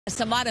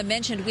Samada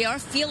mentioned we are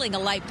feeling a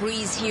light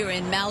breeze here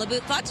in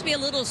Malibu. Thought to be a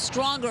little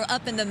stronger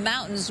up in the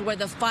mountains where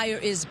the fire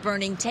is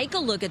burning. Take a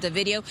look at the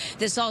video.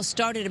 This all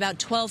started about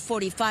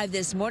 12:45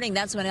 this morning.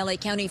 That's when LA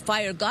County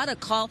Fire got a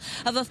call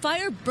of a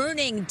fire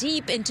burning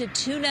deep into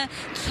Tuna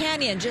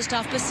Canyon, just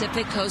off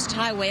Pacific Coast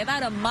Highway,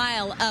 about a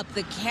mile up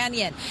the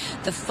canyon.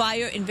 The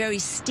fire in very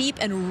steep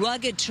and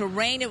rugged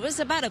terrain. It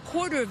was about a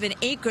quarter of an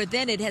acre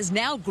then. It has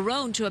now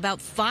grown to about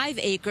 5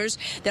 acres.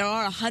 There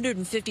are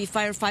 150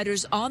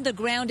 firefighters on the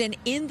ground and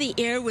in the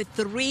air with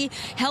 3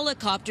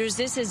 helicopters.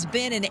 This has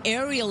been an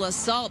aerial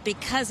assault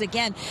because,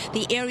 again,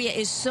 the area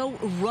is so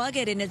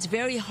rugged and it's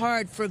very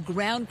hard for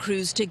ground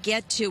crews to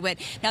get to it.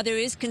 Now, there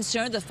is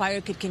concern the fire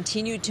could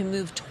continue to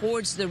move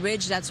towards the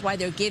ridge. That's why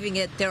they're giving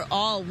it their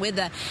all with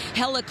the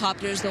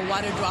helicopters, the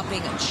water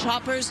dropping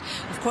choppers.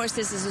 Of course,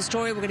 this is a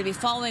story we're going to be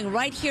following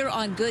right here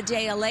on Good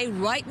Day LA.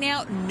 Right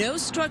now, no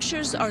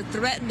structures are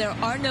threatened. There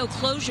are no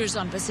closures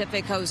on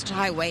Pacific Coast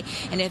Highway.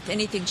 And if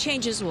anything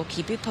changes, we'll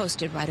keep you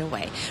posted right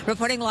away.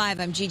 Reporting live,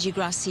 I'm Gigi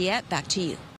Graciette. Back to you.